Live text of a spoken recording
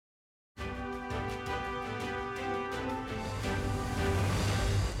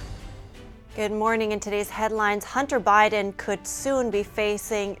Good morning. In today's headlines, Hunter Biden could soon be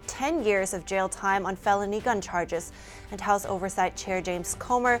facing 10 years of jail time on felony gun charges. And House Oversight Chair James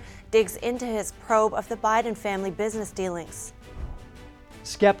Comer digs into his probe of the Biden family business dealings.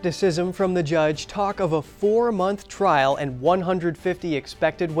 Skepticism from the judge, talk of a 4-month trial, and 150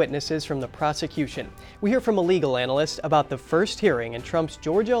 expected witnesses from the prosecution. We hear from a legal analyst about the first hearing in Trump's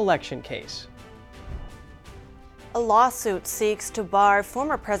Georgia election case. A lawsuit seeks to bar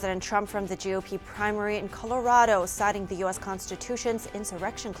former President Trump from the GOP primary in Colorado, citing the U.S. Constitution's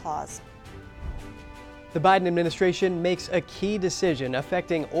insurrection clause. The Biden administration makes a key decision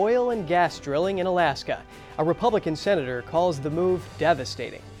affecting oil and gas drilling in Alaska. A Republican senator calls the move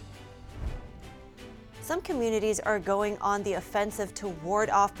devastating. Some communities are going on the offensive to ward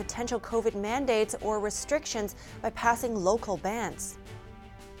off potential COVID mandates or restrictions by passing local bans.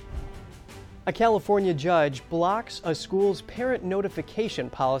 A California judge blocks a school's parent notification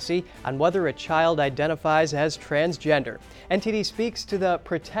policy on whether a child identifies as transgender. NTD speaks to the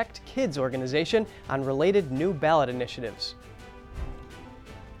Protect Kids organization on related new ballot initiatives.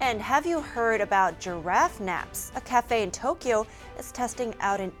 And have you heard about giraffe naps? A cafe in Tokyo is testing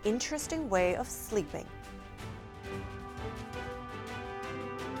out an interesting way of sleeping.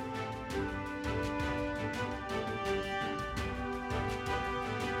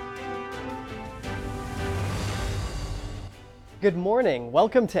 Good morning.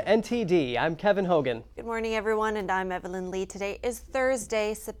 Welcome to NTD. I'm Kevin Hogan. Good morning, everyone, and I'm Evelyn Lee. Today is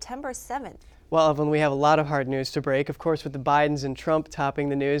Thursday, September 7th. Well, Evelyn, we have a lot of hard news to break, of course, with the Bidens and Trump topping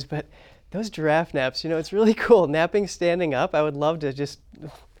the news, but those giraffe naps, it's really cool. Napping standing up, I would love to just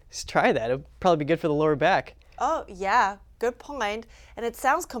try that. It would probably be good for the lower back. Oh, yeah, good point. And it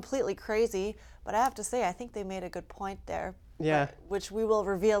sounds completely crazy, but I have to say, I think they made a good point there. Yeah. Which we will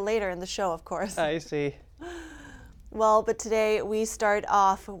reveal later in the show, of course. I see. Well, but today we start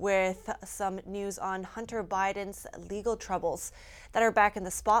off with some news on Hunter Biden's legal troubles that are back in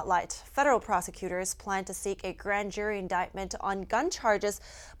the spotlight. Federal prosecutors plan to seek a grand jury indictment on gun charges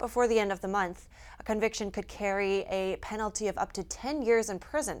before the end of the month. A conviction could carry a penalty of up to 10 years in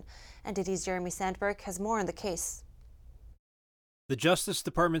prison. NTD's Jeremy Sandberg has more on the case. The Justice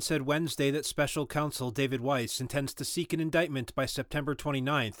Department said Wednesday that Special Counsel David Weiss intends to seek an indictment by September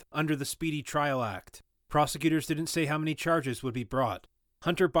 29th under the Speedy Trial Act. Prosecutors didn't say how many charges would be brought.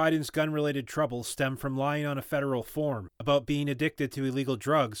 Hunter Biden's gun-related troubles stem from lying on a federal form about being addicted to illegal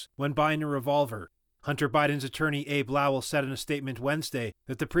drugs when buying a revolver. Hunter Biden's attorney Abe Lowell said in a statement Wednesday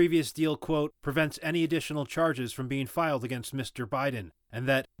that the previous deal, quote, prevents any additional charges from being filed against Mr. Biden, and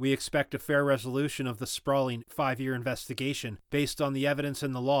that we expect a fair resolution of the sprawling 5-year investigation based on the evidence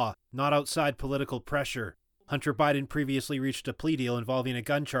and the law, not outside political pressure. Hunter Biden previously reached a plea deal involving a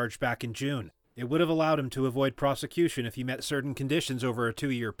gun charge back in June. It would have allowed him to avoid prosecution if he met certain conditions over a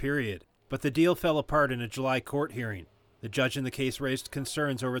 2-year period. But the deal fell apart in a July court hearing. The judge in the case raised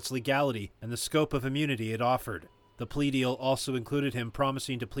concerns over its legality and the scope of immunity it offered. The plea deal also included him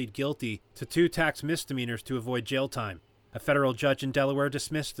promising to plead guilty to 2 tax misdemeanors to avoid jail time. A federal judge in Delaware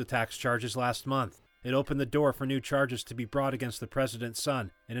dismissed the tax charges last month. It opened the door for new charges to be brought against the president's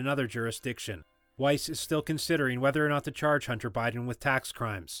son in another jurisdiction. Weiss is still considering whether or not to charge Hunter Biden with tax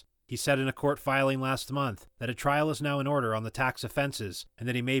crimes. He said in a court filing last month that a trial is now in order on the tax offenses and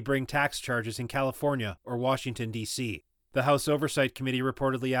that he may bring tax charges in California or Washington, D.C. The House Oversight Committee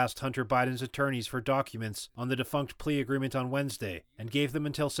reportedly asked Hunter Biden's attorneys for documents on the defunct plea agreement on Wednesday and gave them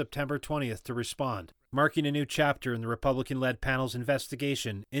until September 20th to respond, marking a new chapter in the Republican-led panel's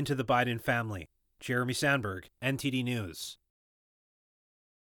investigation into the Biden family. Jeremy Sandberg, NTD News.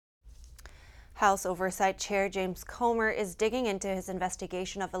 House Oversight Chair James Comer is digging into his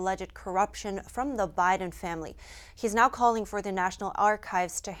investigation of alleged corruption from the Biden family. He's now calling for the National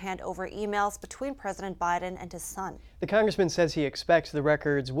Archives to hand over emails between President Biden and his son. The congressman says he expects the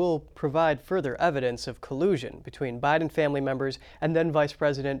records will provide further evidence of collusion between Biden family members and then Vice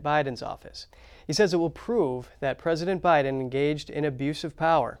President Biden's office. He says it will prove that President Biden engaged in abuse of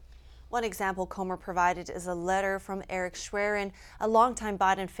power. One example Comer provided is a letter from Eric Schwerin, a longtime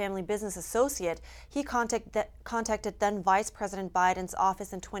Biden family business associate. He contacted then Vice President Biden's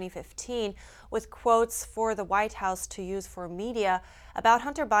office in 2015 with quotes for the White House to use for media about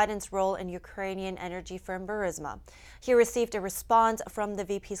Hunter Biden's role in Ukrainian energy firm Burisma. He received a response from the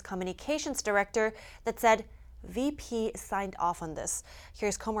VP's communications director that said VP signed off on this.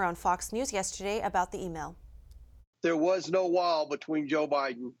 Here's Comer on Fox News yesterday about the email. There was no wall between Joe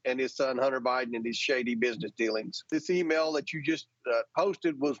Biden and his son, Hunter Biden, and his shady business dealings. This email that you just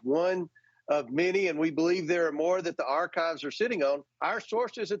posted was one of many, and we believe there are more that the archives are sitting on. Our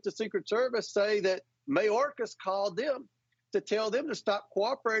sources at the Secret Service say that Mayorkas called them to tell them to stop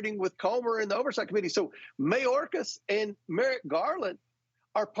cooperating with Comer and the Oversight Committee. So Mayorkas and Merrick Garland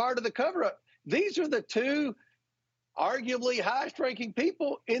are part of the cover-up. These are the two arguably highest-ranking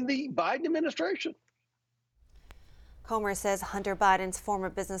people in the Biden administration. Comer says Hunter Biden's former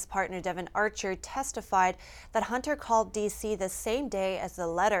business partner Devin Archer testified that Hunter called D.C. the same day as the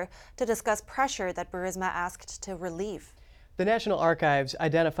letter to discuss pressure that Burisma asked to relieve. The National Archives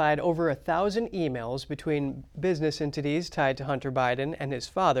identified over 1,000 emails between business entities tied to Hunter Biden and his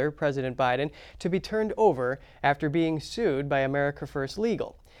father, President Biden, to be turned over after being sued by America First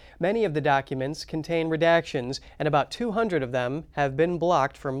Legal. Many of the documents contain redactions, and about 200 of them have been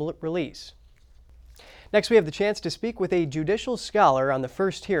blocked from release. Next, we have the chance to speak with a judicial scholar on the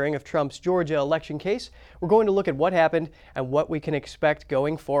first hearing of Trump's Georgia election case. We're going to look at what happened and what we can expect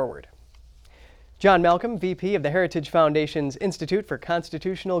going forward. John Malcolm, VP of the Heritage Foundation's Institute for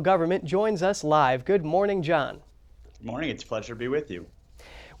Constitutional Government, joins us live. Good morning, John. Good morning. It's a pleasure to be with you.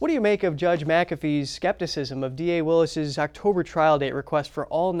 What do you make of Judge McAfee's skepticism of D.A. Willis's October trial date request for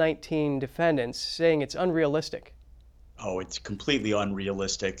all 19 defendants, saying it's unrealistic? Oh, it's completely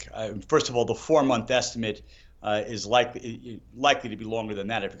unrealistic. First of all, the 4-month estimate is likely to be longer than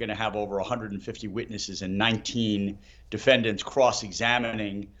that. If you're going to have over 150 witnesses and 19 defendants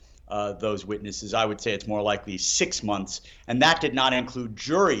cross-examining those witnesses, I would say it's more likely 6 months. And that did not include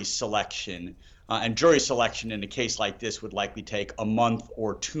jury selection. And jury selection in a case like this would likely take a month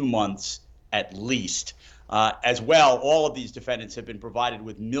or 2 months at least. As well, all of these defendants have been provided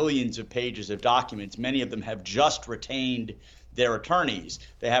with millions of pages of documents. Many of them have just retained their attorneys.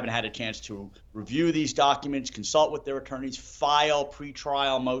 They haven't had a chance to review these documents, consult with their attorneys, file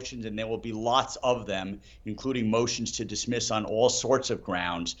pretrial motions, and there will be lots of them, including motions to dismiss on all sorts of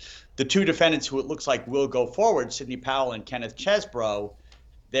grounds. The two defendants who it looks like will go forward, Sidney Powell and Kenneth Chesbrough,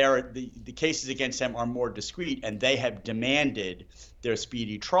 the cases against them are more discreet, and they have demanded their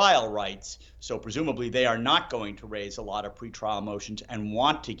speedy trial rights. So presumably they are not going to raise a lot of pretrial motions and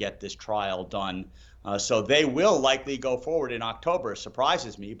want to get this trial done. So they will likely go forward in October. It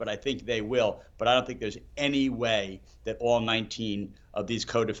surprises me, but I think they will. But I don't think there's any way that all 19 of these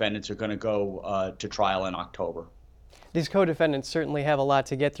co-defendants are going to go to trial in October. These co-defendants certainly have a lot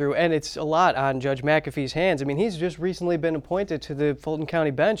to get through, and it's a lot on Judge McAfee's hands. I mean, he's just recently been appointed to the Fulton County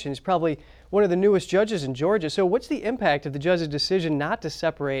bench, and he's probably one of the newest judges in Georgia. So what's the impact of the judge's decision not to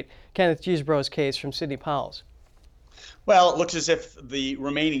separate Kenneth Chesbrough's case from Sidney Powell's? Well, it looks as if the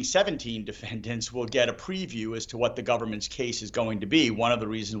remaining 17 defendants will get a preview as to what the government's case is going to be. One of the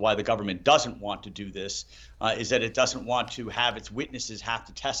reasons why the government doesn't want to do this is that it doesn't want to have its witnesses have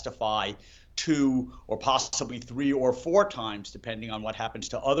to testify 2 or possibly 3 or 4 times, depending on what happens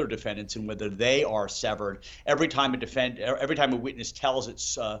to other defendants and whether they are severed. Every time a witness tells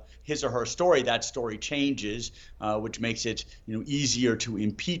his or her story, that story changes, which makes it easier to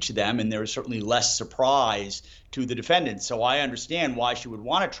impeach them, and there is certainly less surprise to the defendants. So I understand why she would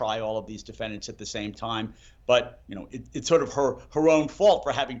want to try all of these defendants at the same time. But it's sort of her own fault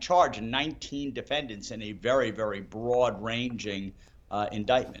for having charged 19 defendants in a very, very broad-ranging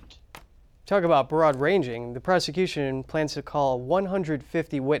indictment. Talk about broad-ranging. The prosecution plans to call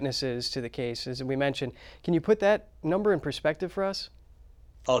 150 witnesses to the case, as we mentioned. Can you put that number in perspective for us?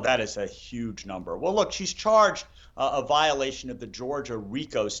 Oh, that is a huge number. Well, look, she's charged a violation of the Georgia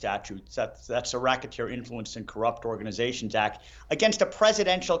RICO statute. That's the Racketeer Influenced and Corrupt Organizations Act against a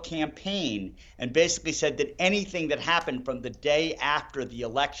presidential campaign, and basically said that anything that happened from the day after the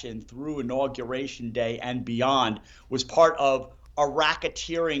election through Inauguration Day and beyond was part of a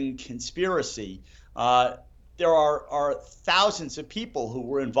racketeering conspiracy. There are thousands of people who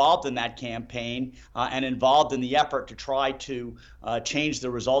were involved in that campaign and involved in the effort to try to change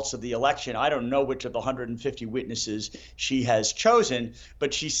the results of the election. I don't know which of the 150 witnesses she has chosen,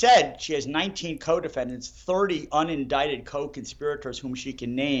 but she said she has 19 co-defendants, 30 unindicted co-conspirators whom she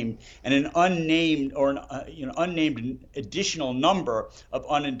can name, and an unnamed or unnamed additional number of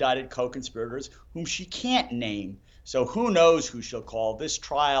unindicted co-conspirators whom she can't name. So who knows who she'll call. This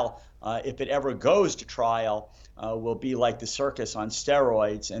trial, if it ever goes to trial, will be like the circus on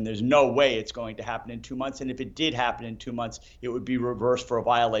steroids, and there's no way it's going to happen in 2 months. And if it did happen in 2 months, it would be reversed for a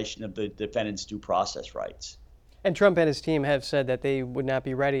violation of the defendant's due process rights. And Trump and his team have said that they would not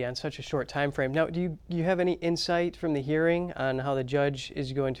be ready on such a short time frame. Now, do you have any insight from the hearing on how the judge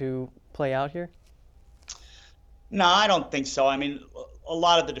is going to play out here? No, I don't think so. I mean, a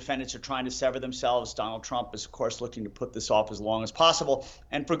lot of the defendants are trying to sever themselves. Donald Trump is, of course, looking to put this off as long as possible,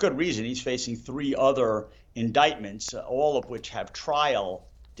 and for good reason. He's facing 3 other indictments, all of which have trial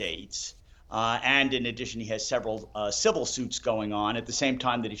dates. And in addition, he has several civil suits going on at the same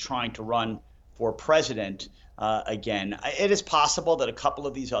time that he's trying to run for president again. It is possible that a couple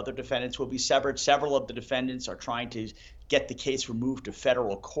of these other defendants will be severed. Several of the defendants are trying to get the case removed to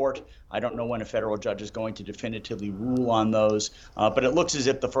federal court. I don't know when a federal judge is going to definitively rule on those, but it looks as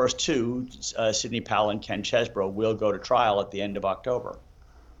if the first two, Sidney Powell and Ken Chesbrough, will go to trial at the end of October.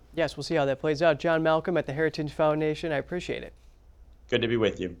 Yes, we'll see how that plays out. John Malcolm at the Heritage Foundation, I appreciate it. Good to be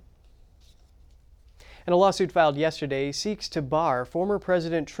with you. And a lawsuit filed yesterday seeks to bar former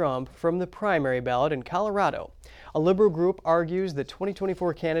President Trump from the primary ballot in Colorado. A liberal group argues the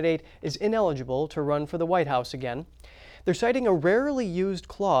 2024 candidate is ineligible to run for the White House again. They're citing a rarely used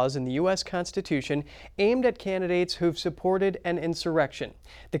clause in the U.S. Constitution aimed at candidates who've supported an insurrection.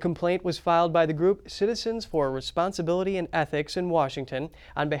 The complaint was filed by the group Citizens for Responsibility and Ethics in Washington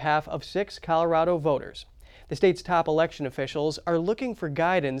on behalf of 6 Colorado voters. The state's top election officials are looking for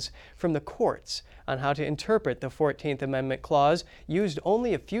guidance from the courts on how to interpret the 14th Amendment clause, used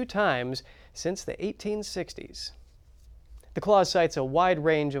only a few times since the 1860s. The clause cites a wide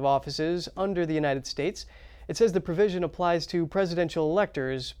range of offices under the United States. It says the provision applies to presidential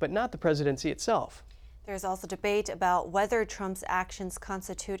electors, but not the presidency itself. There's also debate about whether Trump's actions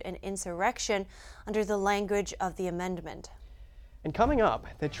constitute an insurrection under the language of the amendment. And coming up,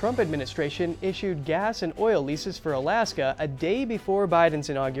 the Trump administration issued gas and oil leases for Alaska a day before Biden's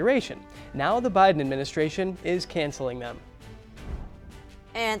inauguration. Now the Biden administration is canceling them.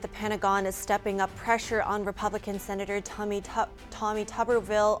 And the Pentagon is stepping up pressure on Republican Senator Tommy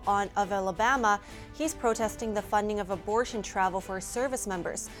Tuberville of Alabama. He's protesting the funding of abortion travel for service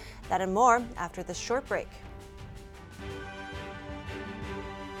members. That and more after this short break.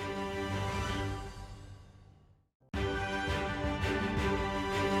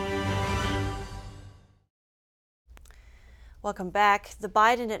 Welcome back. The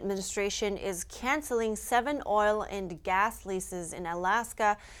Biden administration is canceling 7 oil and gas leases in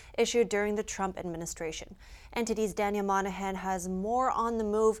Alaska issued during the Trump administration. NTD's Daniel Monahan has more on the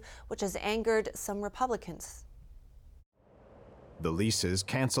move, which has angered some Republicans. The leases,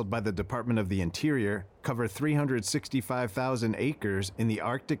 canceled by the Department of the Interior, cover 365,000 acres in the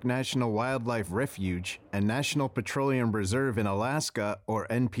Arctic National Wildlife Refuge and National Petroleum Reserve in Alaska, or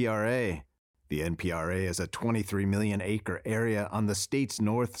NPRA. The NPRA is a 23 million acre area on the state's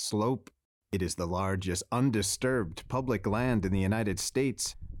north slope. It is the largest undisturbed public land in the United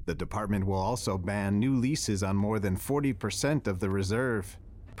States. The department will also ban new leases on more than 40% of the reserve.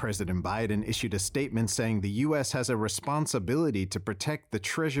 President Biden issued a statement saying the U.S. has a responsibility to protect the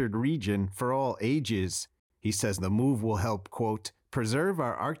treasured region for all ages. He says the move will help, quote, preserve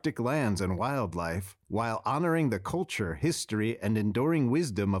our Arctic lands and wildlife while honoring the culture, history, and enduring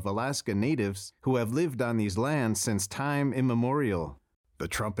wisdom of Alaska natives who have lived on these lands since time immemorial. The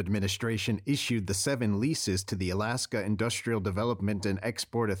Trump administration issued the 7 leases to the Alaska Industrial Development and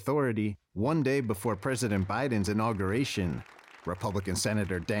Export Authority one day before President Biden's inauguration. Republican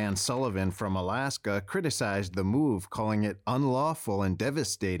Senator Dan Sullivan from Alaska criticized the move, calling it unlawful and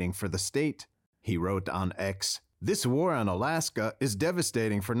devastating for the state. He wrote on X, "This war on Alaska is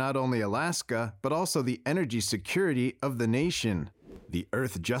devastating for not only Alaska, but also the energy security of the nation." The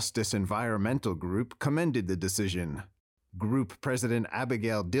Earth Justice Environmental Group commended the decision. Group President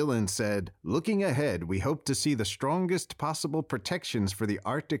Abigail Dillon said, "Looking ahead, we hope to see the strongest possible protections for the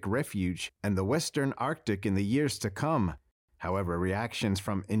Arctic Refuge and the Western Arctic in the years to come." However, reactions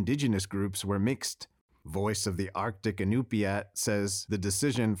from indigenous groups were mixed. Voice of the Arctic Inupiat says the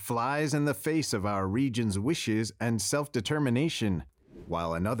decision flies in the face of our region's wishes and self-determination,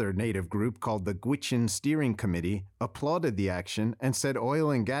 while another native group called the Gwich'in Steering Committee applauded the action and said oil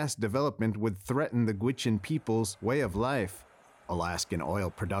and gas development would threaten the Gwich'in people's way of life. Alaskan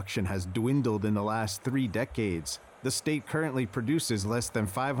oil production has dwindled in the last 3 decades. The state currently produces less than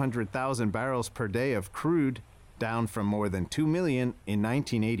 500,000 barrels per day of crude, down from more than 2 million in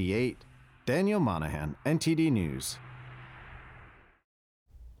 1988. Daniel Monahan, NTD News.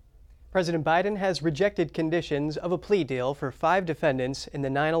 President Biden has rejected conditions of a plea deal for 5 defendants in the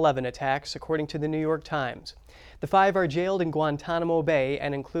 9/11 attacks, according to the New York Times. The 5 are jailed in Guantanamo Bay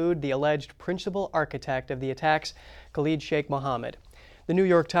and include the alleged principal architect of the attacks, Khalid Sheikh Mohammed. The New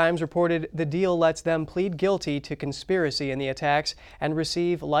York Times reported the deal lets them plead guilty to conspiracy in the attacks and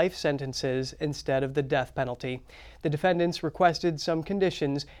receive life sentences instead of the death penalty. The defendants requested some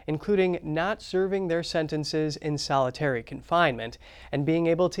conditions, including not serving their sentences in solitary confinement and being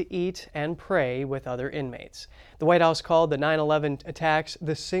able to eat and pray with other inmates. The White House called the 9/11 attacks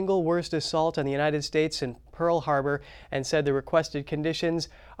the single worst assault on the United States in Pearl Harbor and said the requested conditions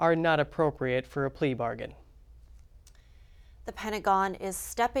are not appropriate for a plea bargain. The Pentagon is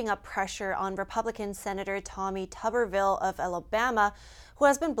stepping up pressure on Republican Senator Tommy Tuberville of Alabama, who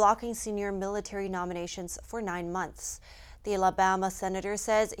has been blocking senior military nominations for 9 months. The Alabama senator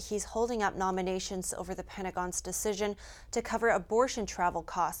says he's holding up nominations over the Pentagon's decision to cover abortion travel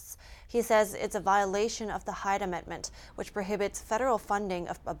costs. He says it's a violation of the Hyde Amendment, which prohibits federal funding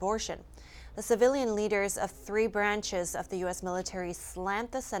of abortion. The civilian leaders of 3 branches of the U.S. military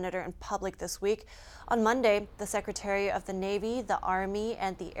slammed the senator in public this week. On Monday, the Secretary of the Navy, the Army,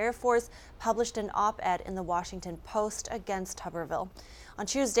 and the Air Force published an op-ed in the Washington Post against Tuberville. On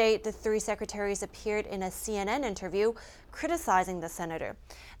Tuesday, the 3 secretaries appeared in a CNN interview criticizing the senator.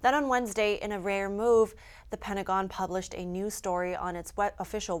 Then on Wednesday, in a rare move, the Pentagon published a news story on its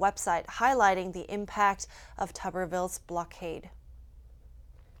official website highlighting the impact of Tuberville's blockade.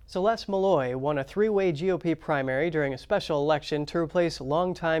 Celeste Malloy won a 3-way GOP primary during a special election to replace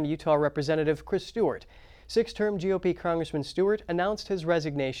longtime Utah Representative Chris Stewart. 6-term GOP Congressman Stewart announced his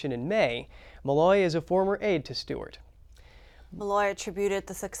resignation in May. Malloy is a former aide to Stewart. Malloy attributed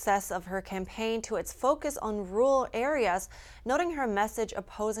the success of her campaign to its focus on rural areas, noting her message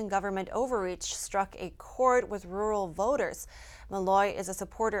opposing government overreach struck a chord with rural voters. Malloy is a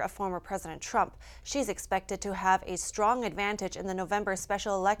supporter of former President Trump. She's expected to have a strong advantage in the November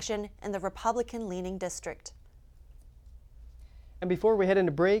special election in the Republican-leaning district. And before we head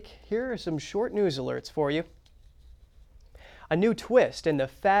into break, here are some short news alerts for you. A new twist in the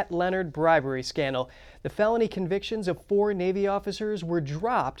Fat Leonard bribery scandal. The felony convictions of 4 Navy officers were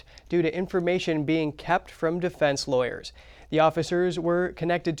dropped due to information being kept from defense lawyers. The officers were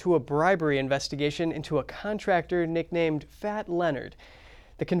connected to a bribery investigation into a contractor nicknamed Fat Leonard.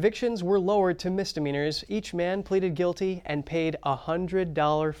 The convictions were lowered to misdemeanors. Each man pleaded guilty and paid a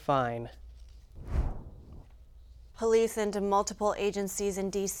 $100 fine. Police and multiple agencies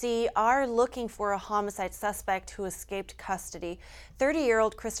in D.C. are looking for a homicide suspect who escaped custody.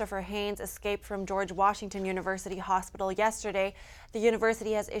 30-year-old Christopher Haynes escaped from George Washington University Hospital yesterday. The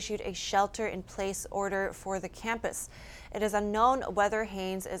university has issued a shelter-in-place order for the campus. It is unknown whether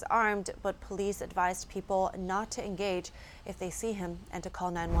Haynes is armed, but police advised people not to engage if they see him and to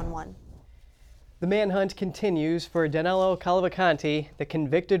call 911. The manhunt continues for Danilo Cavalcanti, the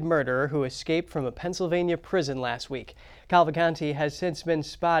convicted murderer who escaped from a Pennsylvania prison last week. Cavalcanti has since been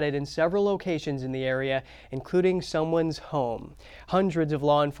spotted in several locations in the area, including someone's home. Hundreds of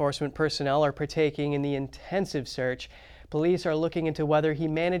law enforcement personnel are partaking in the intensive search. Police are looking into whether he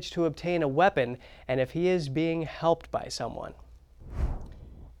managed to obtain a weapon and if he is being helped by someone.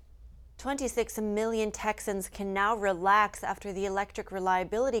 26 million Texans can now relax after the Electric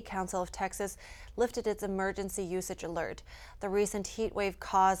Reliability Council of Texas lifted its emergency usage alert. The recent heat wave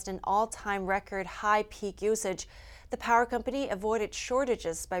caused an all-time record high peak usage. The power company avoided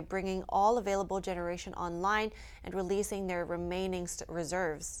shortages by bringing all available generation online and releasing their remaining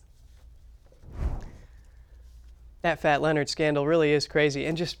reserves. That Fat Leonard scandal really is crazy,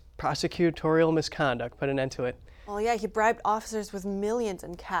 and just prosecutorial misconduct put an end to it. Well, yeah, he bribed officers with millions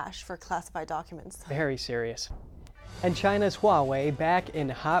in cash for classified documents. Very serious. And China's Huawei back in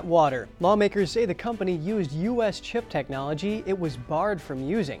hot water. Lawmakers say the company used U.S. chip technology it was barred from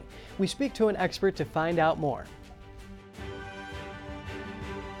using. We speak to an expert to find out more.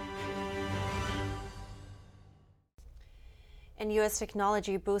 And U.S.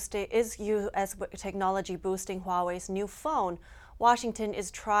 technology boosting Huawei's new phone. Washington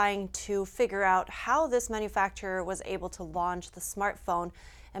is trying to figure out how this manufacturer was able to launch the smartphone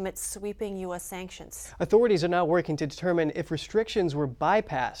amidst sweeping U.S. sanctions. Authorities are now working to determine if restrictions were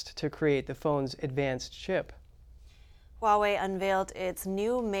bypassed to create the phone's advanced chip. Huawei unveiled its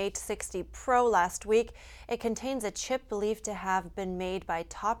new Mate 60 Pro last week. It contains a chip believed to have been made by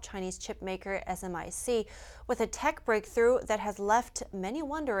top Chinese chip maker SMIC, with a tech breakthrough that has left many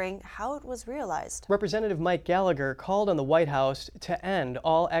wondering how it was realized. Representative Mike Gallagher called on the White House to end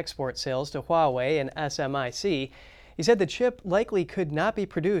all export sales to Huawei and SMIC. He said the chip likely could not be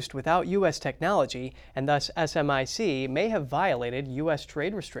produced without U.S. technology, and thus SMIC may have violated U.S.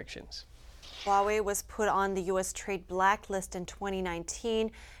 trade restrictions. Huawei was put on the U.S. trade blacklist in 2019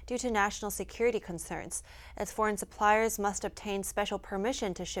 due to national security concerns, as foreign suppliers must obtain special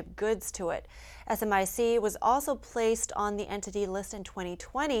permission to ship goods to it. SMIC was also placed on the NTD list in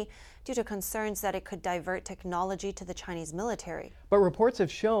 2020 due to concerns that it could divert technology to the Chinese military. But reports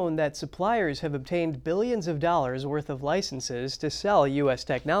have shown that suppliers have obtained billions of dollars worth of licenses to sell U.S.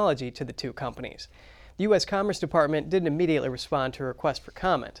 technology to the two companies. The U.S. Commerce Department didn't immediately respond to a request for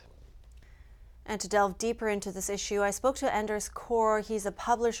comment. And to delve deeper into this issue, I spoke to Anders Kaur. He's a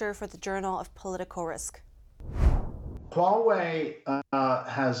publisher for the Journal of Political Risk. Huawei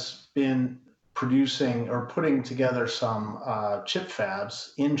has been producing or putting together some chip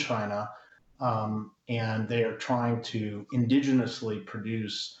fabs in China, and they are trying to indigenously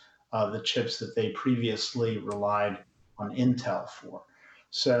produce the chips that they previously relied on Intel for.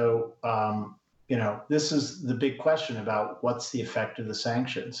 So, this is the big question about what's the effect of the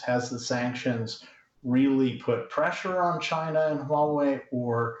sanctions. Has the sanctions really put pressure on China and Huawei,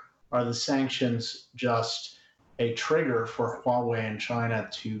 or are the sanctions just a trigger for Huawei and China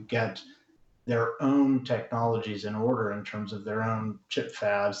to get their own technologies in order in terms of their own chip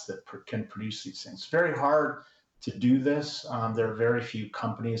fabs that can produce these things? It's very hard to do this. There are very few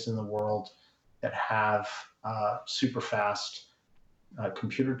companies in the world that have super fast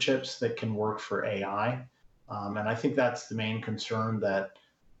computer chips that can work for AI. And I think that's the main concern, that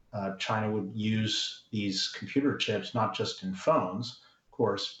China would use these computer chips, not just in phones, of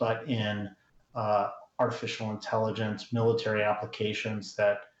course, but in artificial intelligence, military applications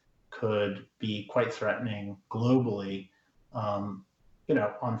that could be quite threatening globally, on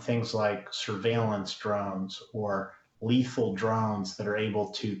things like surveillance drones or lethal drones that are able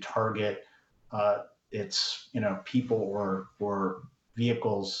to target people or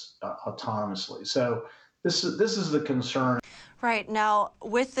vehicles autonomously. So this is the concern. Right. Now,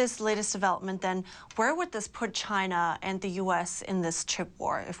 with this latest development, then, where would this put China and the U.S. in this chip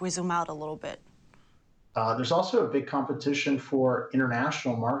war, if we zoom out a little bit? There's also a big competition for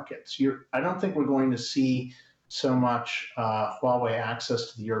international markets. I don't think we're going to see so much Huawei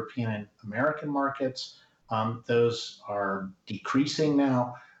access to the European and American markets. Those are decreasing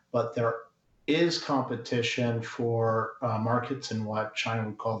now, but there is competition for markets in what China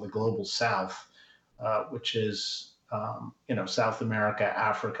would call the global South, which is South America,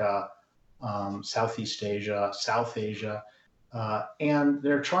 Africa, Southeast Asia, South Asia. And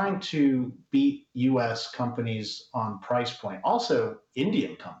they're trying to beat U.S. companies on price point. Also,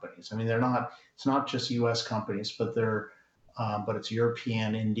 Indian companies. I mean, it's not just U.S. companies, but it's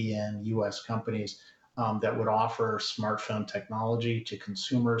European, Indian, U.S. companies that would offer smartphone technology to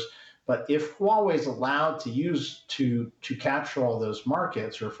consumers. But if Huawei is allowed to capture all those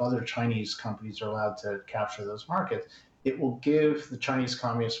markets, or if other Chinese companies are allowed to capture those markets, it will give the Chinese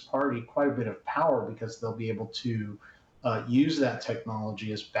Communist Party quite a bit of power, because they'll be able to use that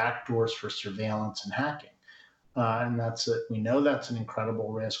technology as backdoors for surveillance and hacking. And we know that's an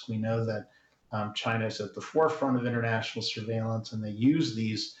incredible risk. We know that China is at the forefront of international surveillance, and they use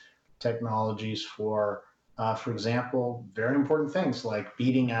these technologies for example, very important things like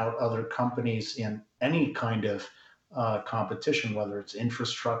beating out other companies in any kind of competition, whether it's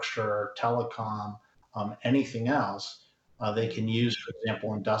infrastructure, telecom, anything else. They can use, for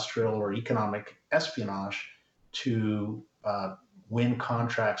example, industrial or economic espionage to win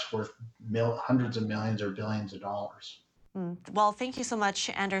contracts worth hundreds of millions or billions of dollars. Well, thank you so much,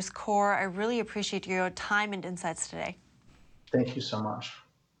 Anders Kaur. I really appreciate your time and insights today. Thank you so much.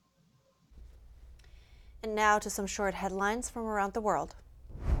 And now to some short headlines from around the world.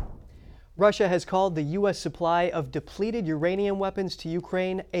 Russia has called the U.S. supply of depleted uranium weapons to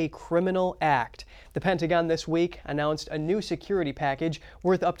Ukraine a criminal act. The Pentagon this week announced a new security package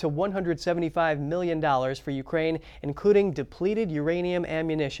worth up to $175 million for Ukraine, including depleted uranium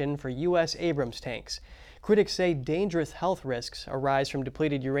ammunition for U.S. Abrams tanks. Critics say dangerous health risks arise from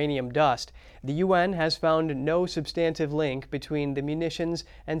depleted uranium dust. The UN has found no substantive link between the munitions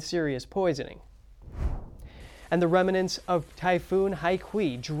and serious poisoning. And the remnants of Typhoon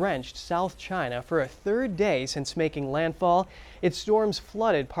Haikui drenched South China for a third day since making landfall. Its storms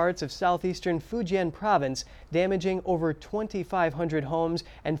flooded parts of southeastern Fujian province, damaging over 2,500 homes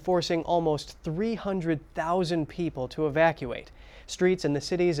and forcing almost 300,000 people to evacuate. Streets in the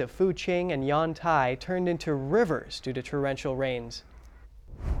cities of Fuqing and Yantai turned into rivers due to torrential rains.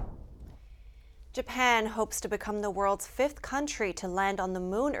 Japan hopes to become the world's 5th country to land on the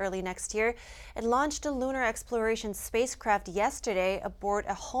moon early next year. It launched a lunar exploration spacecraft yesterday aboard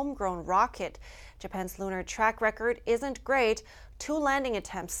a homegrown rocket. Japan's lunar track record isn't great. 2 landing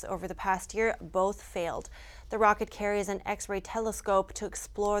attempts over the past year both failed. The rocket carries an X-ray telescope to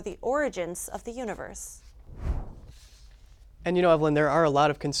explore the origins of the universe. And Evelyn, there are a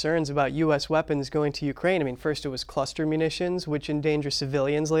lot of concerns about U.S. weapons going to Ukraine. I mean, first it was cluster munitions, which endanger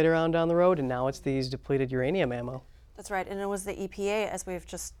civilians later on down the road, and now it's these depleted uranium ammo. That's right, and it was the EPA, as we've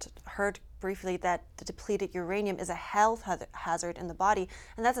just heard briefly, that the depleted uranium is a health hazard in the body,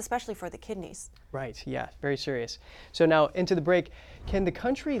 and that's especially for the kidneys. Right, yeah, very serious. So now, into the break, can the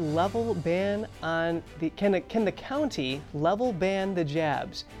country level ban on the, can the county level ban the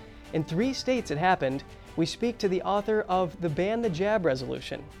jabs? In 3 states it happened. We speak to the author of the Ban the Jab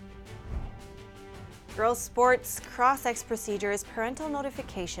resolution. Girls' sports, cross-sex procedures, parental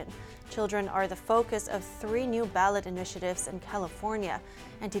notification. Children are the focus of 3 new ballot initiatives in California.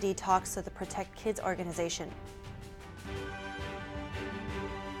 NTD talks to the Protect Kids organization.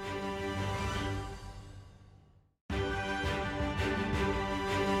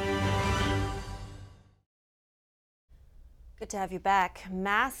 Good to have you back.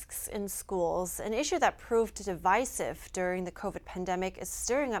 Masks in schools, an issue that proved divisive during the COVID pandemic, is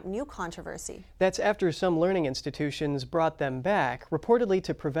stirring up new controversy. That's after some learning institutions brought them back, reportedly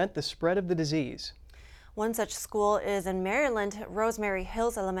to prevent the spread of the disease. One such school is in Maryland. Rosemary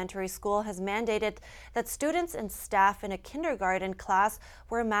Hills Elementary School has mandated that students and staff in a kindergarten class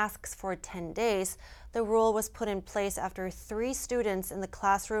wear masks for 10 days. The rule was put in place after 3 students in the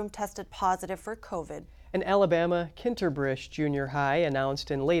classroom tested positive for COVID. In Alabama, Kinterbridge Junior High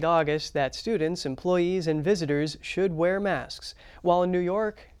announced in late August that students, employees, and visitors should wear masks. While in New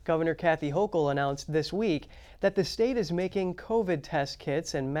York, Governor Kathy Hochul announced this week that the state is making COVID test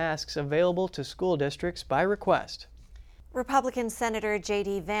kits and masks available to school districts by request. Republican Senator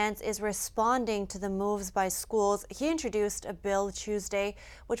J.D. Vance is responding to the moves by schools. He introduced a bill Tuesday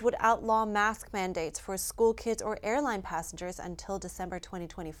which would outlaw mask mandates for school kids or airline passengers until December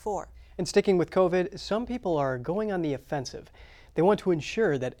 2024. And sticking with COVID, some people are going on the offensive. They want to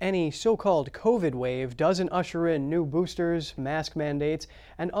ensure that any so-called COVID wave doesn't usher in new boosters, mask mandates,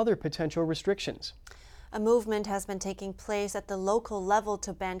 and other potential restrictions. A movement has been taking place at the local level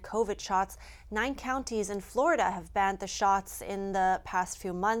to ban COVID shots. 9 counties in Florida have banned the shots in the past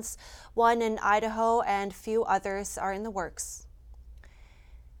few months. 1 in Idaho and few others are in the works.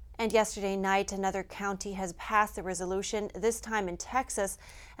 And yesterday night, another county has passed the resolution, this time in Texas.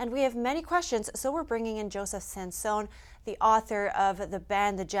 And we have many questions, so we're bringing in Joseph Sansone, the author of the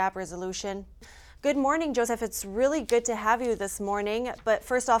Ban the Jab resolution. Good morning, Joseph. It's really good to have you this morning. But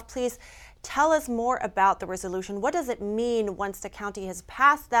first off, please tell us more about the resolution. What does it mean once the county has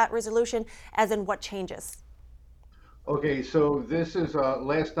passed that resolution, as in what changes? Okay, so this is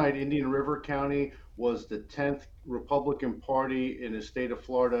last night, Indian River County was the 10th Republican Party in the state of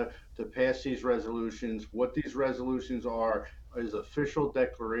Florida to pass these resolutions. What these resolutions are is official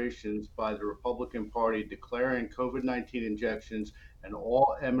declarations by the Republican Party declaring COVID-19 injections and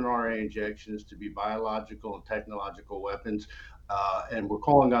all mRNA injections to be biological and technological weapons. And we're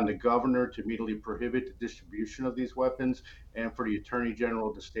calling on the governor to immediately prohibit the distribution of these weapons and for the Attorney General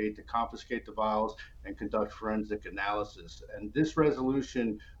of the state to confiscate the vials and conduct forensic analysis. And this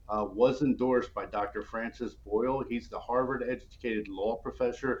resolution was endorsed by Dr. Francis Boyle. He's the Harvard-educated law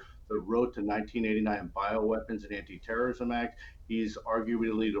professor that wrote the 1989 Bioweapons and Anti-Terrorism Act. He's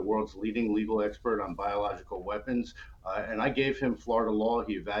arguably the world's leading legal expert on biological weapons. And I gave him Florida law.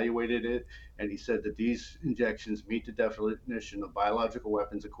 He evaluated it, and he said that these injections meet the definition of biological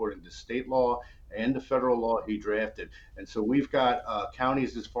weapons according to state law and the federal law he drafted. And so we've got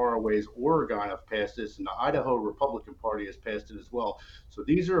counties as far away as Oregon have passed this, and the Idaho Republican Party has passed it as well. So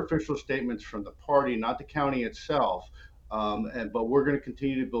these are official statements from the party, not the county itself. But we're going to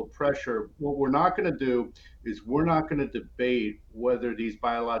continue to build pressure. What we're not going to do is we're not going to debate whether these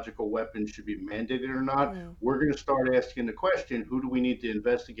biological weapons should be mandated or not. We're going to start asking the question, who do we need to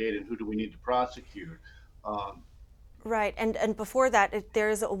investigate and who do we need to prosecute? Right. And before that,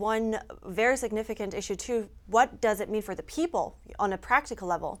 there's one very significant issue, too. What does it mean for the people on a practical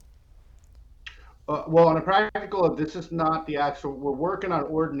level? Well, on a practical level, this is not the actual, we're working on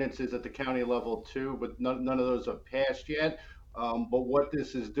ordinances at the county level too, but none of those have passed yet. But what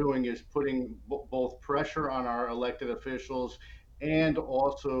this is doing is putting both pressure on our elected officials and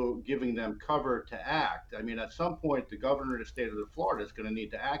also giving them cover to act. I mean, at some point, the governor of the state of Florida is going to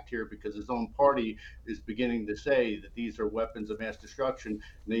need to act here because his own party is beginning to say that these are weapons of mass destruction and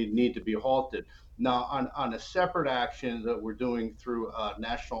they need to be halted. Now, on a separate action that we're doing through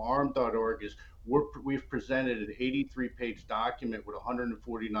nationalarm.org is we've presented an 83-page document with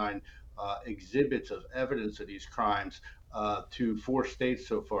 149 exhibits of evidence of these crimes to 4 states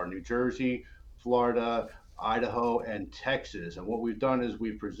so far: New Jersey, Florida, Idaho, and Texas. And what we've done is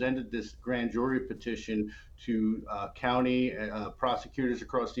we've presented this grand jury petition to county prosecutors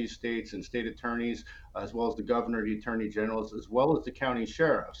across these states and state attorneys, as well as the governor, the attorney generals, as well as the county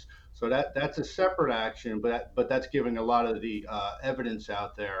sheriffs. So that's a separate action, but that's giving a lot of the evidence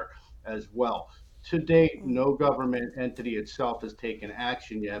out there as well. To date, no government entity itself has taken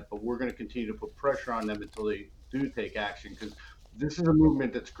action yet, but we're going to continue to put pressure on them until they do take action, because this is a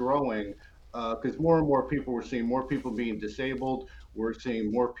movement that's growing, because more and more people, we're seeing more people being disabled. We're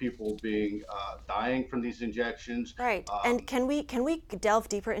seeing more people being dying from these injections. Right. And can we delve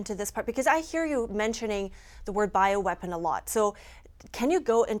deeper into this part? Because I hear you mentioning the word bioweapon a lot. So Can you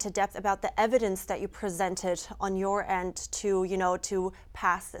go into depth about the evidence that you presented on your end to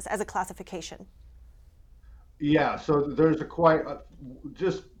pass this as a classification? Yeah, so there's a quite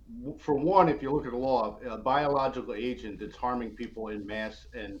just for one, if you look at the law, a biological agent that's harming people in mass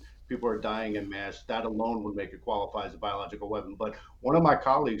and people are dying in mass, that alone would make it qualify as a biological weapon. But one of my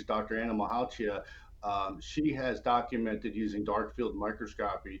colleagues, Dr. Anna Mahalchia, she has documented using dark field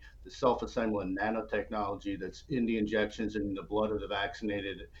microscopy the self-assembling nanotechnology that's in the injections and in the blood of the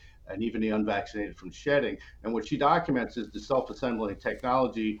vaccinated and even the unvaccinated from shedding. And what she documents is the self-assembling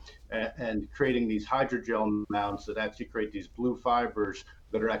technology and creating these hydrogel mounds that actually create these blue fibers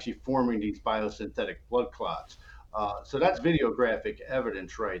that are actually forming these biosynthetic blood clots. So that's videographic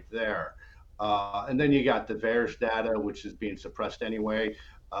evidence right there. And then you got the VAERS data, which is being suppressed anyway.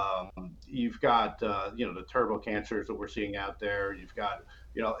 You've got, the turbo cancers that we're seeing out there. You've got,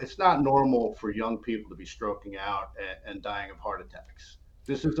 it's not normal for young people to be stroking out and dying of heart attacks.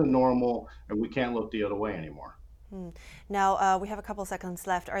 This isn't normal, and we can't look the other way anymore. Now, we have a couple seconds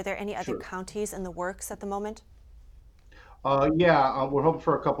left. Are there any other Sure. counties in the works at the moment? We're hoping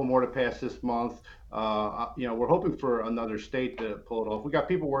for a couple more to pass this month. We're hoping for another state to pull it off. We got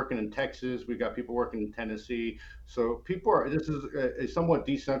people working in Texas. We got people working in Tennessee. So this is a somewhat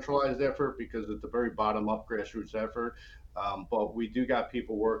decentralized effort because it's a very bottom-up grassroots effort. But we do got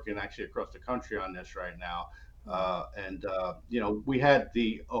people working actually across the country on this right now. We had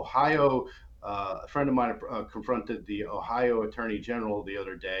the Ohio, a friend of mine confronted the Ohio Attorney General the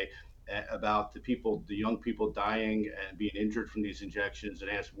other day about the young people dying and being injured from these injections,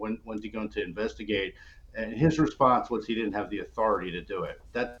 and asked when's he going to investigate. And his response was he didn't have the authority to do it.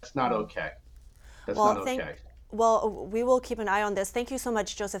 That's not okay. That's Well, not okay. Well, we will keep an eye on this. Thank you so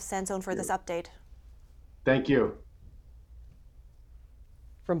much, Joseph Sansone, for this update. Thank you.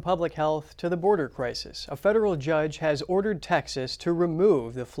 From public health to the border crisis, a federal judge has ordered Texas to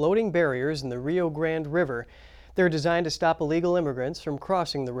remove the floating barriers in the Rio Grande River. They're designed to stop illegal immigrants from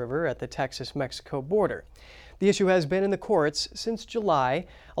crossing the river at the Texas-Mexico border. The issue has been in the courts since July.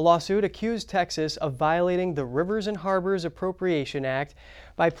 A lawsuit accused Texas of violating the Rivers and Harbors Appropriation Act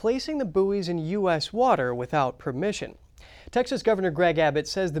by placing the buoys in U.S. water without permission. Texas Governor Greg Abbott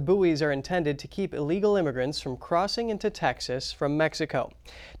says the buoys are intended to keep illegal immigrants from crossing into Texas from Mexico.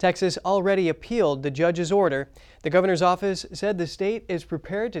 Texas already appealed the judge's order. The governor's office said the state is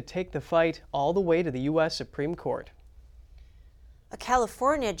prepared to take the fight all the way to the U.S. Supreme Court. A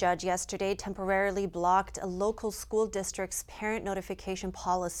California judge yesterday temporarily blocked a local school district's parent notification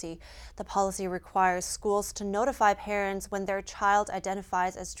policy. The policy requires schools to notify parents when their child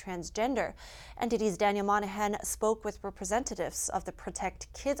identifies as transgender. NTD's Daniel Monahan spoke with representatives of the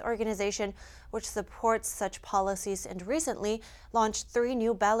Protect Kids organization, which supports such policies and recently launched 3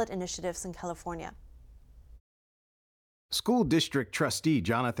 new ballot initiatives in California. School District Trustee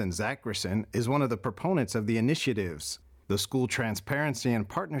Jonathan Zachrison is one of the proponents of the initiatives. The School Transparency and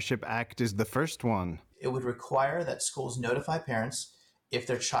Partnership Act is the first one. It would require that schools notify parents if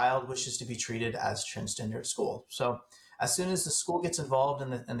their child wishes to be treated as transgender at school. So as soon as the school gets involved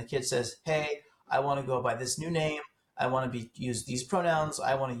and the kid says, hey, I want to go by this new name, I want to use these pronouns,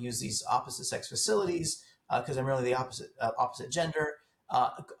 I want to use these opposite sex facilities because I'm really the opposite gender,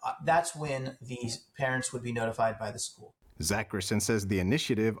 that's when these parents would be notified by the school. Zachrison says the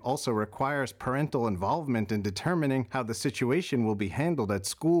initiative also requires parental involvement in determining how the situation will be handled at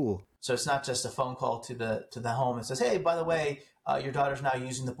school. So it's not just a phone call to the home and says, hey, by the way, your daughter's now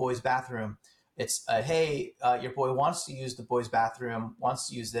using the boys' bathroom. It's, hey, your boy wants to use the boys' bathroom, wants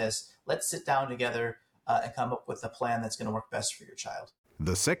to use this. Let's sit down together and come up with a plan that's going to work best for your child.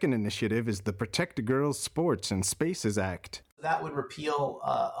 The second initiative is the Protect Girls Sports and Spaces Act. That would repeal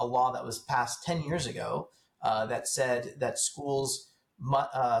a law that was passed 10 years ago that said that schools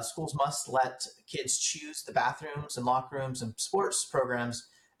must let kids choose the bathrooms and locker rooms and sports programs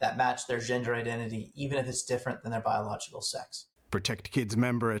that match their gender identity, even if it's different than their biological sex. Protect Kids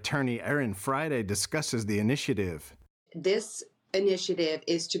member attorney Erin Friday discusses the initiative. This initiative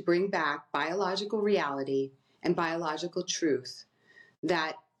is to bring back biological reality and biological truth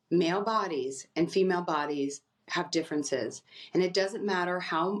that male bodies and female bodies have differences. And it doesn't matter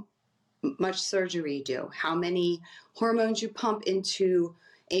how much surgery you do, how many hormones you pump into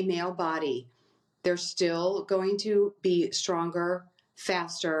a male body, they're still going to be stronger,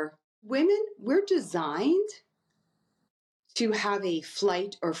 faster. Women, we're designed to have a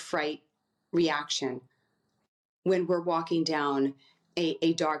flight or fright reaction when we're walking down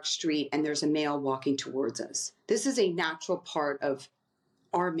a dark street and there's a male walking towards us. This is a natural part of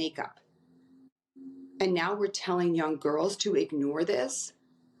our makeup. And now we're telling young girls to ignore this.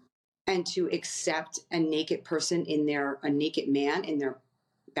 and to accept a naked man in their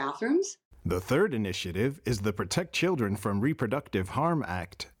bathrooms. The third initiative is the Protect Children from Reproductive Harm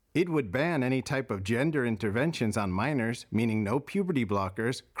Act. It would ban any type of gender interventions on minors, meaning no puberty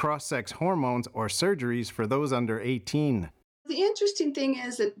blockers, cross-sex hormones, or surgeries for those under 18. The interesting thing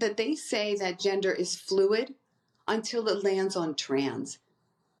is that they say that gender is fluid until it lands on trans.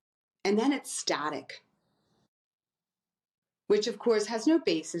 And then it's static, which of course has no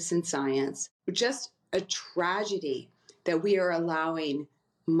basis in science. Just a tragedy that we are allowing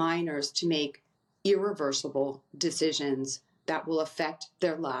minors to make irreversible decisions that will affect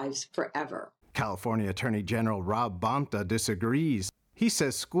their lives forever. California Attorney General Rob Bonta disagrees. He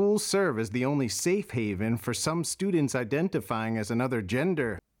says schools serve as the only safe haven for some students identifying as another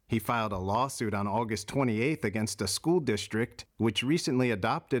gender. He filed a lawsuit on August 28th against a school district, which recently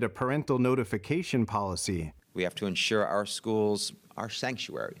adopted a parental notification policy. We have to ensure our schools are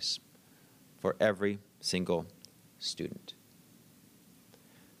sanctuaries for every single student.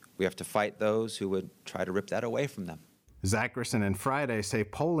 We have to fight those who would try to rip that away from them. Zackerson and Friday say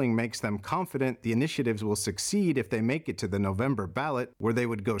polling makes them confident the initiatives will succeed if they make it to the November ballot, where they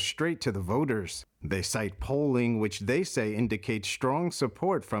would go straight to the voters. They cite polling, which they say indicates strong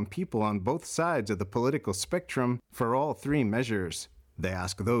support from people on both sides of the political spectrum for all three measures. They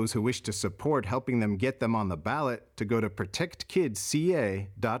ask those who wish to support helping them get them on the ballot to go to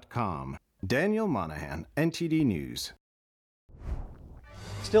protectkidsca.com. Daniel Monahan, NTD News.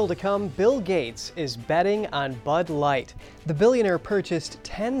 Still to come, Bill Gates is betting on Bud Light. The billionaire purchased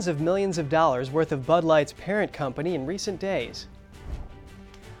tens of millions of dollars worth of Bud Light's parent company in recent days.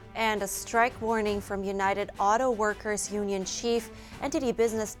 And a strike warning from United Auto Workers Union chief. NTD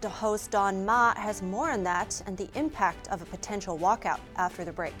Business host Don Ma has more on that and the impact of a potential walkout after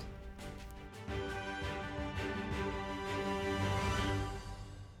the break.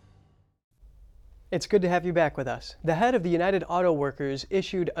 It's good to have you back with us. The head of the United Auto Workers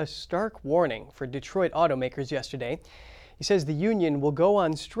issued a stark warning for Detroit automakers yesterday. He says the union will go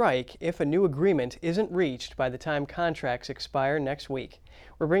on strike if a new agreement isn't reached by the time contracts expire next week.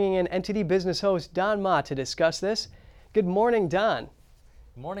 We're bringing in NTD Business host Don Ma to discuss this. Good morning, Don.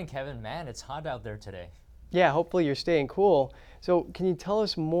 Good morning, Kevin. Man, it's hot out there today. Yeah, hopefully you're staying cool. So can you tell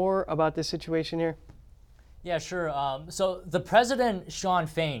us more about this situation here? Yeah, sure. So the president, Shawn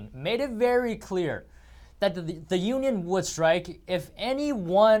Fain, made it very clear that the union would strike if any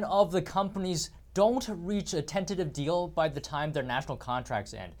one of the companies don't reach a tentative deal by the time their national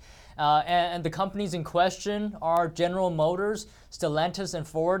contracts end. And the companies in question are General Motors, Stellantis, and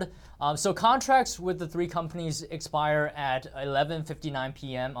Ford. So contracts with the three companies expire at 11:59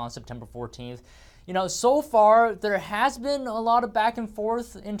 p.m. on September 14th. You know, so far there has been a lot of back and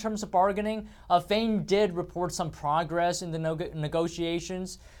forth in terms of bargaining. Fain did report some progress in the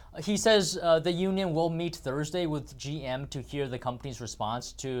negotiations. He says the union will meet Thursday with GM to hear the company's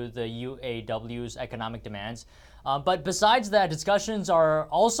response to the UAW's economic demands. But besides that, discussions are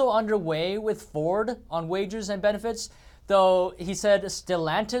also underway with Ford on wages and benefits, though he said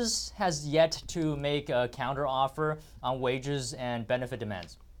Stellantis has yet to make a counteroffer on wages and benefit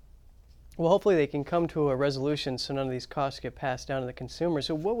demands. Well, hopefully they can come to a resolution so none of these costs get passed down to the consumer.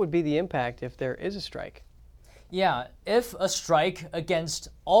 So what would be the impact if there is a strike? Yeah, if a strike against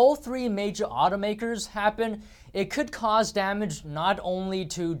all three major automakers happen, it could cause damage not only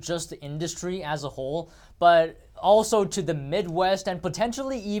to just the industry as a whole, but also to the Midwest and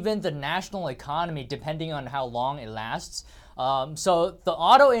potentially even the national economy, depending on how long it lasts. So the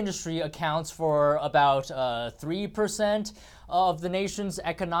auto industry accounts for about 3% of the nation's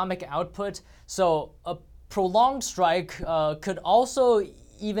economic output. So a prolonged strike could also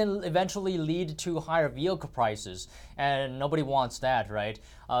even eventually lead to higher vehicle prices, and nobody wants that, right?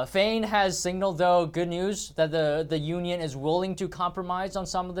 Fain has signaled, though, good news, that the union is willing to compromise on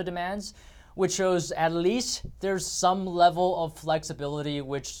some of the demands, which shows at least there's some level of flexibility,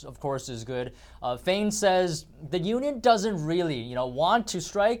 which of course is good. Fain says the union doesn't really, want to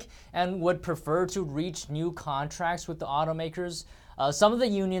strike and would prefer to reach new contracts with the automakers. Some of the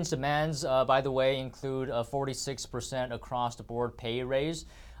union's demands, by the way, include a 46% across-the-board pay raise,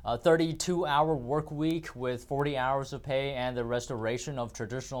 a 32-hour work week with 40 hours of pay, and the restoration of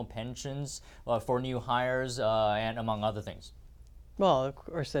traditional pensions for new hires, and among other things. Well, of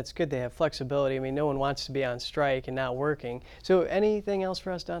course, that's good. They have flexibility. I mean, no one wants to be on strike and not working. So anything else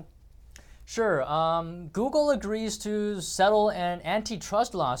for us, Don? Sure. Google agrees to settle an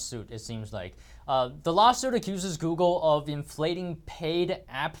antitrust lawsuit, it seems like. The lawsuit accuses Google of inflating paid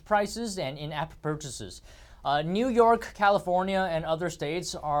app prices and in-app purchases. New York, California, and other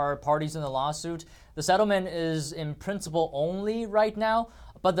states are parties in the lawsuit. The settlement is in principle only right now,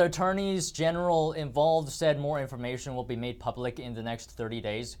 but the attorneys general involved said more information will be made public in the next 30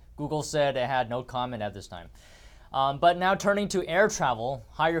 days. Google said it had no comment at this time. But now turning to air travel,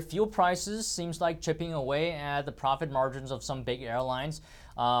 higher fuel prices seems like chipping away at the profit margins of some big airlines,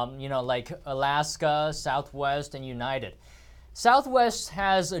 like Alaska, Southwest, and United. Southwest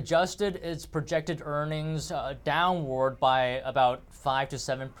has adjusted its projected earnings downward by about 5 to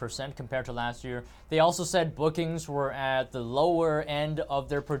 7% compared to last year. They also said bookings were at the lower end of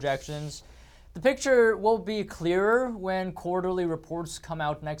their projections. The picture will be clearer when quarterly reports come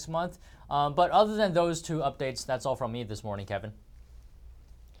out next month. But other than those two updates, that's all from me this morning, Kevin.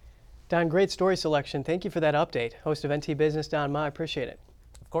 Don, great story selection. Thank you for that update. Host of NT Business, Don Ma, I appreciate it.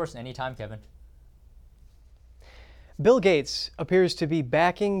 Of course, anytime, Kevin. Bill Gates appears to be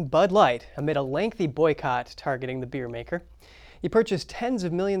backing Bud Light amid a lengthy boycott targeting the beer maker. He purchased tens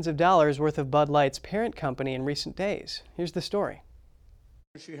of millions of dollars worth of Bud Light's parent company in recent days. Here's the story.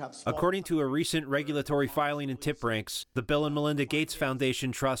 According to a recent regulatory filing in TipRanks, the Bill and Melinda Gates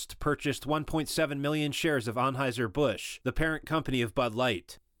Foundation Trust purchased 1.7 million shares of Anheuser-Busch, the parent company of Bud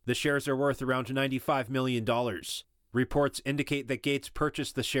Light. The shares are worth around $95 million. Reports indicate that Gates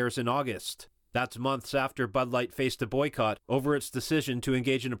purchased the shares in August. That's months after Bud Light faced a boycott over its decision to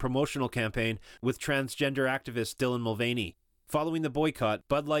engage in a promotional campaign with transgender activist Dylan Mulvaney. Following the boycott,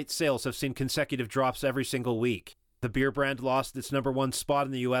 Bud Light sales have seen consecutive drops every single week. The beer brand lost its #1 spot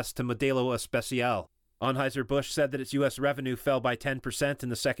in the U.S. to Modelo Especial. Anheuser-Busch said that its U.S. revenue fell by 10% in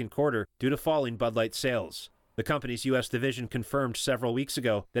the second quarter due to falling Bud Light sales. The company's U.S. division confirmed several weeks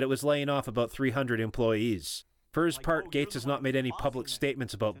ago that it was laying off about 300 employees. For his part, Gates has not made any public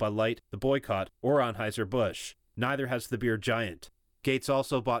statements about Bud Light, the boycott, or Anheuser-Busch. Neither has the beer giant. Gates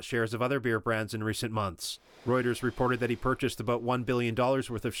also bought shares of other beer brands in recent months. Reuters reported that he purchased about $1 billion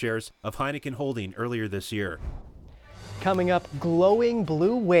worth of shares of Heineken Holding earlier this year. Coming up, glowing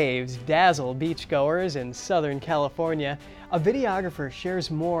blue waves dazzle beachgoers in Southern California. A videographer shares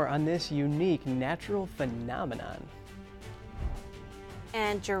more on this unique natural phenomenon.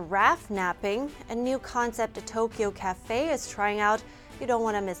 And giraffe napping, a new concept a Tokyo cafe is trying out. You don't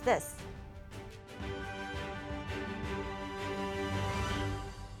want to miss this.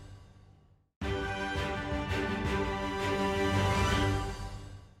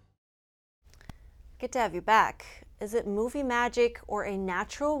 Good to have you back. Is it movie magic or a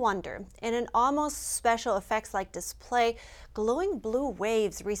natural wonder? In an almost special effects-like display, glowing blue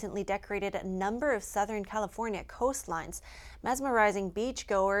waves recently decorated a number of Southern California coastlines, mesmerizing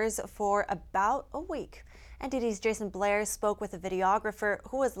beachgoers for about a week. NTD's Jason Blair spoke with a videographer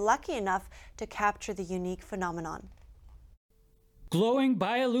who was lucky enough to capture the unique phenomenon. Glowing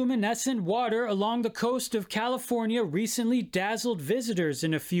bioluminescent water along the coast of California recently dazzled visitors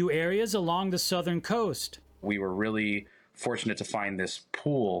in a few areas along the southern coast. We were really fortunate to find this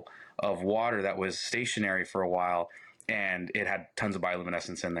pool of water that was stationary for a while, and it had tons of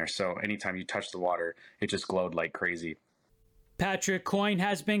bioluminescence in there. So anytime you touched the water, it just glowed like crazy. Patrick Coyne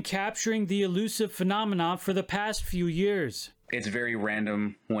has been capturing the elusive phenomenon for the past few years. It's very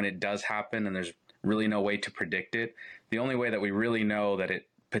random when it does happen, and there's really no way to predict it. The only way that we really know that it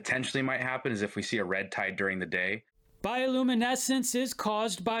potentially might happen is if we see a red tide during the day. Bioluminescence is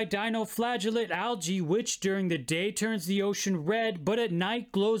caused by dinoflagellate algae, which during the day turns the ocean red, but at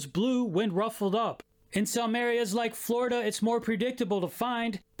night glows blue when ruffled up. In some areas like Florida, it's more predictable to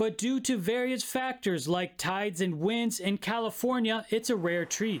find, but due to various factors like tides and winds in California, it's a rare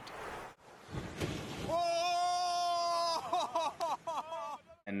treat.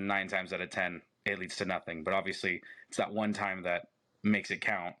 And 9 times out of 10, it leads to nothing. But obviously, it's that one time that makes it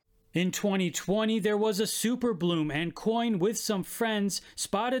count. In 2020, there was a super bloom, and Coyne, with some friends,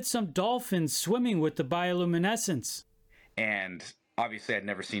 spotted some dolphins swimming with the bioluminescence. And obviously, I'd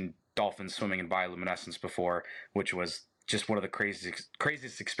never seen dolphins swimming in bioluminescence before, which was just one of the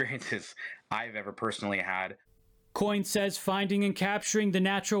craziest experiences I've ever personally had. Coyne says finding and capturing the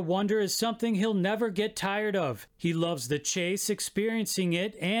natural wonder is something he'll never get tired of. He loves the chase, experiencing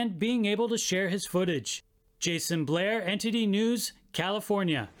it, and being able to share his footage. Jason Blair, NTD News,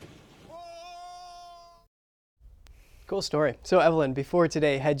 California. Cool story. So Evelyn, before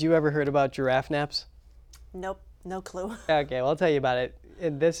today, had you ever heard about giraffe naps? Nope, no clue. Okay, well, I'll tell you about it.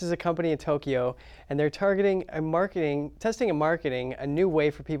 This is a company in Tokyo, and they're testing and marketing a new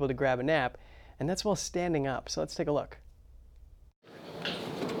way for people to grab a nap, and that's while standing up. So let's take a look.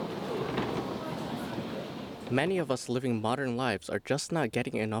 Many of us living modern lives are just not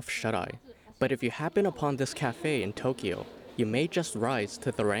getting enough shut-eye. But if you happen upon this cafe in Tokyo, you may just rise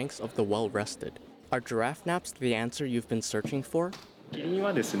to the ranks of the well-rested. Are giraffe naps the answer you've been searching for?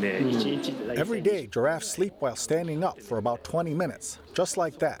 Every day, giraffes sleep while standing up for about 20 minutes, just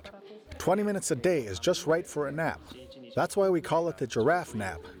like that. 20 minutes a day is just right for a nap. That's why we call it the giraffe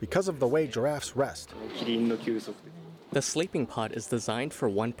nap, because of the way giraffes rest. The sleeping pod is designed for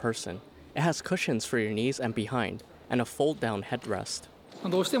one person. It has cushions for your knees and behind, and a fold-down headrest.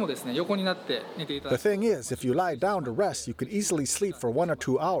 The thing is, if you lie down to rest, you could easily sleep for 1 or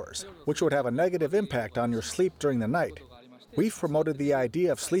 2 hours, which would have a negative impact on your sleep during the night. We've promoted the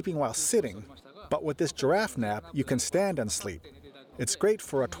idea of sleeping while sitting, but with this giraffe nap, you can stand and sleep. It's great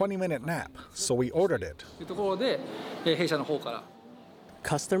for a 20-minute nap, so we ordered it.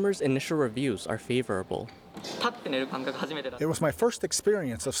 Customers' initial reviews are favorable. It was my first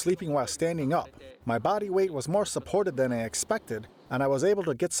experience of sleeping while standing up. My body weight was more supported than I expected, and I was able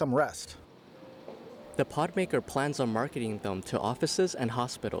to get some rest. The pod maker plans on marketing them to offices and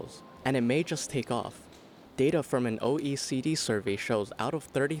hospitals, and it may just take off. Data from an OECD survey shows out of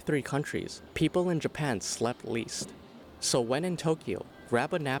 33 countries, people in Japan slept least. So when in Tokyo,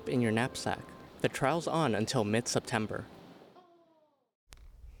 grab a nap in your knapsack. The trial's on until mid-September.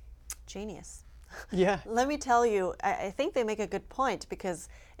 Genius. Yeah. Let me tell you, I think they make a good point, because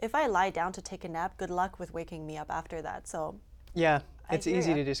if I lie down to take a nap, good luck with waking me up after that. So yeah, it's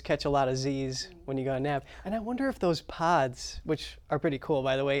easy to just catch a lot of Z's when you go on nap. And I wonder if those pods, which are pretty cool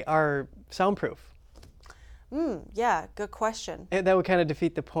by the way, are soundproof. Yeah, good question. That would kind of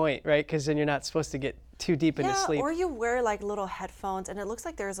defeat the point, right? Because then you're not supposed to get too deep into sleep. Or you wear like little headphones, and it looks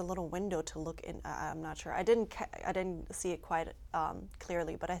like there's a little window to look in. I'm not sure. I didn't see it quite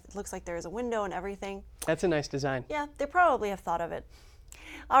clearly, but it looks like there is a window and everything. That's a nice design. Yeah, they probably have thought of it.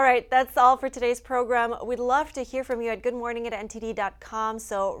 All right, that's all for today's program. We'd love to hear from you at goodmorning@ntd.com,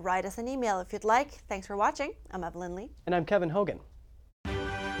 so write us an email if you'd like. Thanks for watching. I'm Evelyn Lee. And I'm Kevin Hogan.